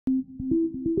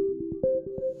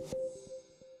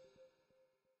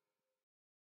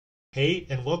Hey,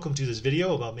 and welcome to this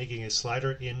video about making a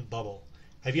slider in Bubble.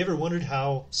 Have you ever wondered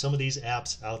how some of these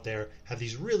apps out there have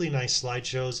these really nice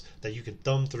slideshows that you can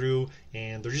thumb through,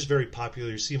 and they're just very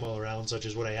popular. You see them all around, such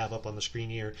as what I have up on the screen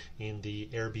here in the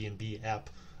Airbnb app.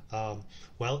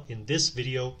 Well, in this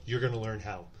video, you're going to learn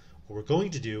how. What we're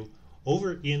going to do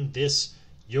over in this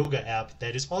yoga app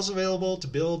that is also available to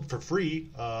build for free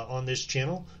on this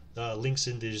channel, links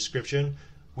in the description.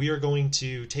 We are going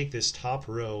to take this top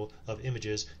row of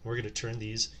images and we're going to turn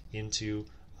these into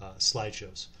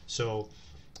slideshows. So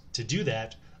to do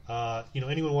that,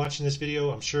 anyone watching this video,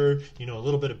 I'm sure you know a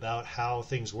little bit about how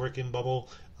things work in Bubble,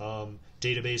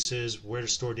 databases, where to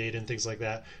store data and things like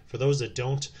that. For those that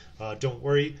don't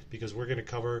worry, because we're going to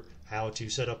cover how to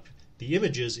set up the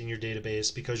images in your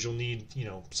database, because you'll need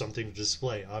something to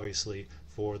display, obviously,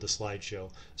 for the slideshow.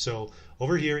 So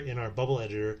over here in our Bubble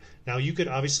editor, now you could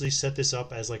obviously set this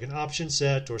up as like an option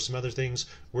set or some other things.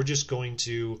 You're going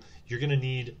to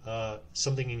need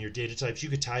something in your data types. You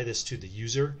could tie this to the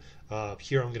user.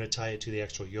 Here I'm going to tie it to the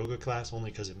actual yoga class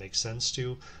only because it makes sense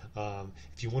to.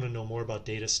 If you want to know more about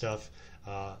data stuff,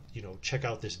 check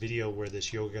out this video where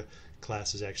this yoga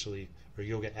class is actually, or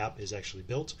yoga app is actually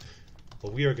built.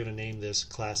 But we are going to name this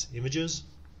class images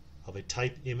of a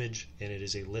type image, and it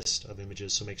is a list of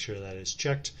images, so make sure that is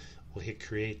checked. We'll hit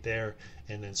create there,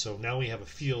 and then so now we have a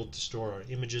field to store our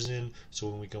images in, so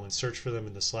when we go and search for them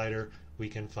in the slider, we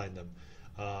can find them.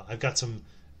 I've got some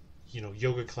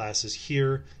yoga classes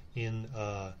here in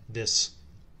this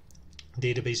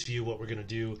database view. What we're going to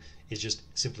do is just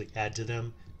simply add to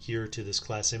them here to this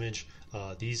class image.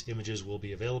 These images will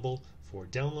be available for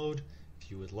download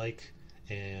if you would like,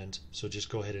 and so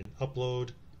just go ahead and upload.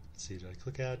 Let's see, did I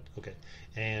click add? Okay,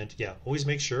 and yeah, always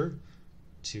make sure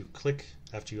to click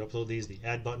after you upload these the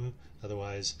add button,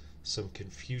 otherwise some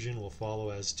confusion will follow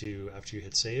as to after you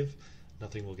hit save,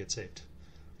 nothing will get saved.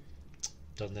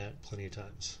 Done that plenty of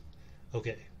times.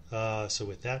 Okay, so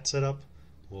with that set up,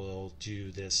 we'll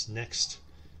do this next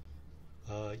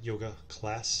yoga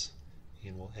class,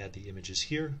 and we'll add the images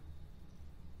here.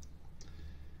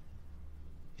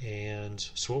 And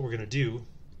so what we're going to do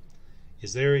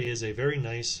is there is a very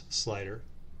nice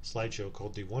slideshow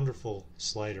called the Wonderful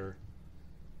Slider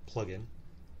plugin,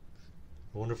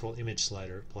 a Wonderful Image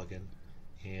Slider plugin,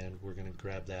 and we're going to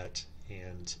grab that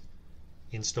and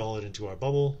install it into our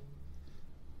Bubble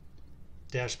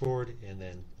dashboard, and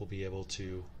then we'll be able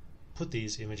to put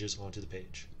these images onto the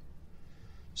page.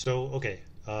 So okay,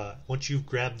 once you've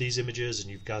grabbed these images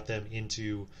and you've got them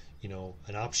into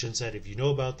an option set, if you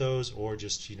know about those, or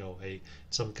just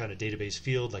some kind of database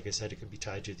field, like I said, it can be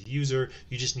tied to the user.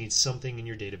 You just need something in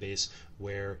your database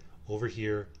where over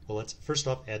here, well, let's first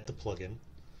off add the plugin.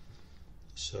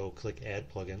 So click add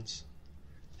plugins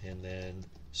and then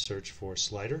search for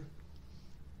slider,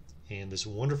 and this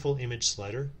Wonderful Image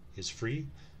Slider is free.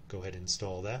 Go ahead and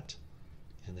install that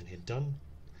and then hit done.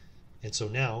 And so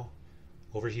now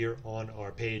over here on our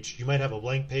page, you might have a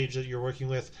blank page that you're working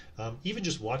with. Even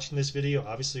just watching this video,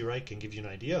 obviously, right, can give you an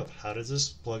idea of how does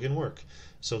this plugin work.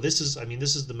 So this is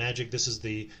the magic. This is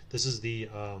the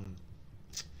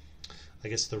I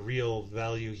guess the real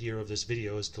value here of this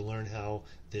video is to learn how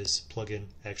this plugin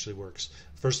actually works.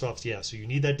 First off, yeah, so you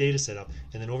need that data set up,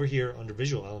 and then over here under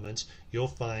Visual Elements, you'll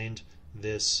find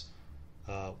this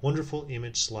Wonderful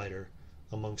Image Slider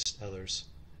amongst others,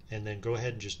 and then go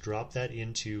ahead and just drop that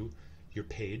into your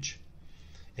page.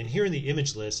 And here in the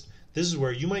image list, this is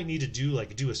where you might need to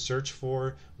do a search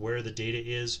for where the data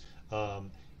is.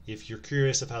 If you're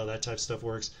curious of how that type of stuff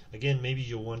works, again, maybe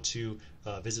you'll want to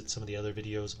visit some of the other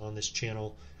videos on this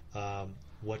channel.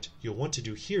 What you'll want to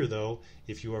do here, though,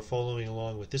 if you are following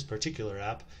along with this particular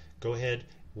app, go ahead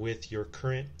with your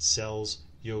current Cells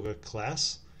Yoga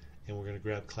class, and we're going to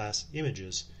grab class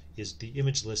images is the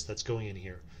image list that's going in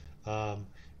here.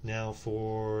 Now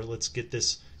let's get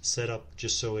this set up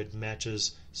just so it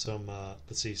matches some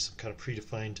let's see, some kind of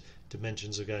predefined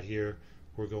dimensions I've got here.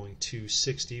 We're going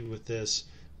 260 with this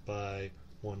by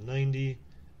 190,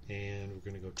 and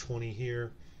we're going to go 20 here.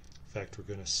 In fact, we're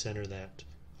going to center that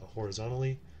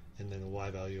horizontally, and then the Y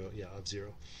value of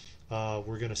 0.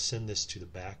 We're going to send this to the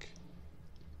back.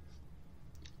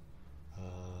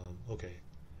 Okay,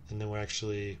 and then we're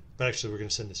actually going to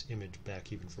send this image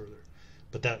back even further.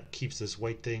 But that keeps this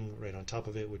white thing right on top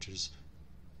of it, which is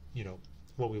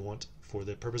what we want for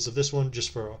the purpose of this one,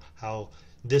 just for how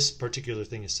this particular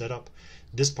thing is set up.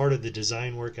 This part of the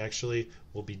design work actually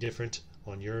will be different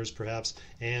on yours perhaps,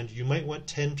 and you might want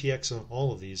 10px on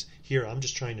all of these. Here I'm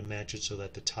just trying to match it so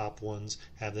that the top ones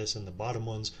have this and the bottom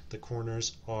ones, the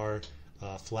corners are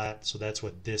flat, so that's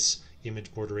what this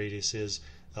image border radius is.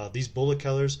 These bullet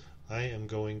colors, I am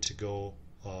going to go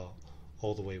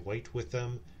all the way white with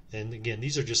them. And again,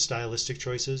 these are just stylistic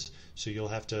choices, so you'll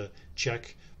have to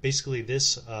check. Basically,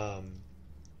 this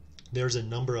there's a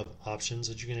number of options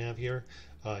that you can have here.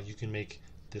 You can make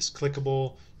this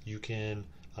clickable. You can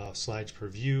slides per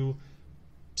view,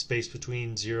 space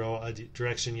between 0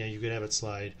 direction. Yeah, you could have it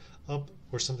slide up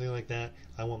or something like that.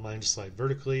 I want mine to slide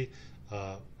vertically.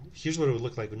 Here's what it would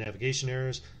look like with navigation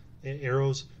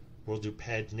arrows. We'll do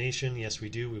pagination. Yes, we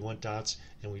do. We want dots,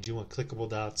 and we do want clickable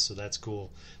dots, so that's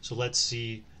cool. So let's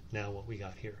see now what we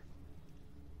got here.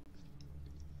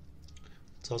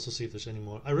 Let's also see if there's any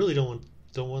more. I really don't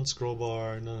want scroll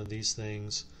bar, none of these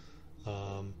things.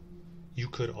 You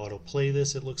could autoplay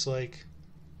this, it looks like.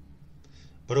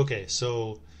 But okay,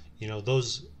 so you know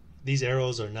these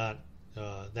arrows are not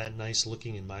that nice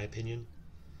looking in my opinion.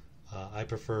 I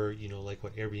prefer, you know, like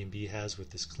what Airbnb has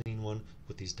with this clean one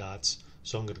with these dots.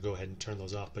 So I'm going to go ahead and turn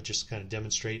those off, but just kind of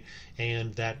demonstrate.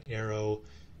 And that arrow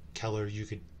color you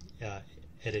could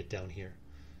edit down here.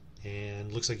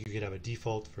 And looks like you could have a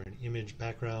default for an image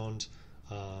background.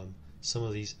 Some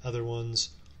of these other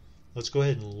ones. Let's go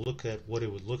ahead and look at what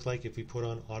it would look like if we put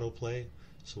on autoplay.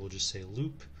 So we'll just say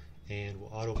loop, and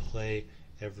we'll autoplay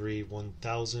every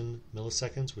 1,000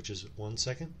 milliseconds, which is 1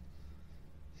 second.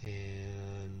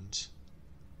 And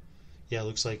yeah, it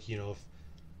looks like, you know, if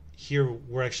here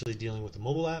we're actually dealing with a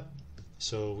mobile app,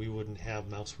 so we wouldn't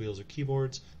have mouse wheels or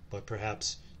keyboards, but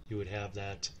perhaps you would have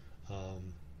that,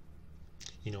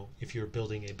 you know, if you're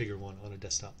building a bigger one on a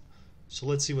desktop. So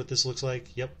let's see what this looks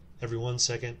like. Yep, every 1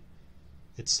 second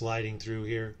it's sliding through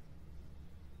here.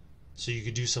 So you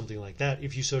could do something like that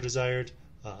if you so desired.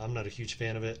 I'm not a huge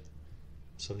fan of it,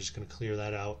 so I'm just going to clear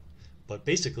that out. But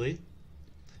basically,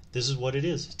 this is what it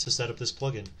is to set up this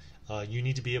plugin. You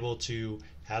need to be able to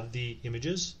have the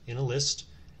images in a list,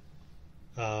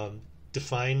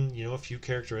 define, you know, a few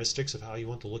characteristics of how you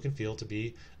want the look and feel to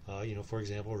be, you know, for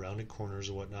example, rounded corners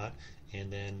or whatnot,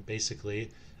 and then basically,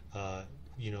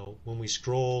 you know, when we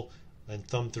scroll and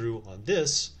thumb through on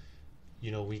this, you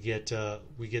know, we get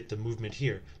the movement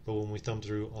here, but when we thumb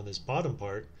through on this bottom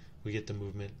part, we get the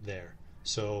movement there.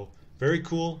 So very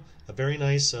cool, a very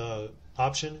nice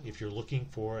option if you're looking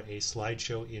for a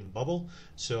slideshow in Bubble.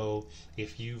 So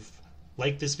if you've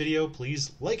liked this video,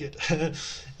 please like it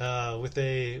with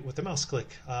a mouse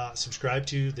click. Subscribe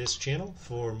to this channel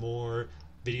for more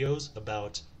videos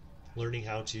about learning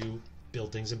how to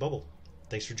build things in Bubble.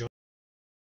 Thanks for joining.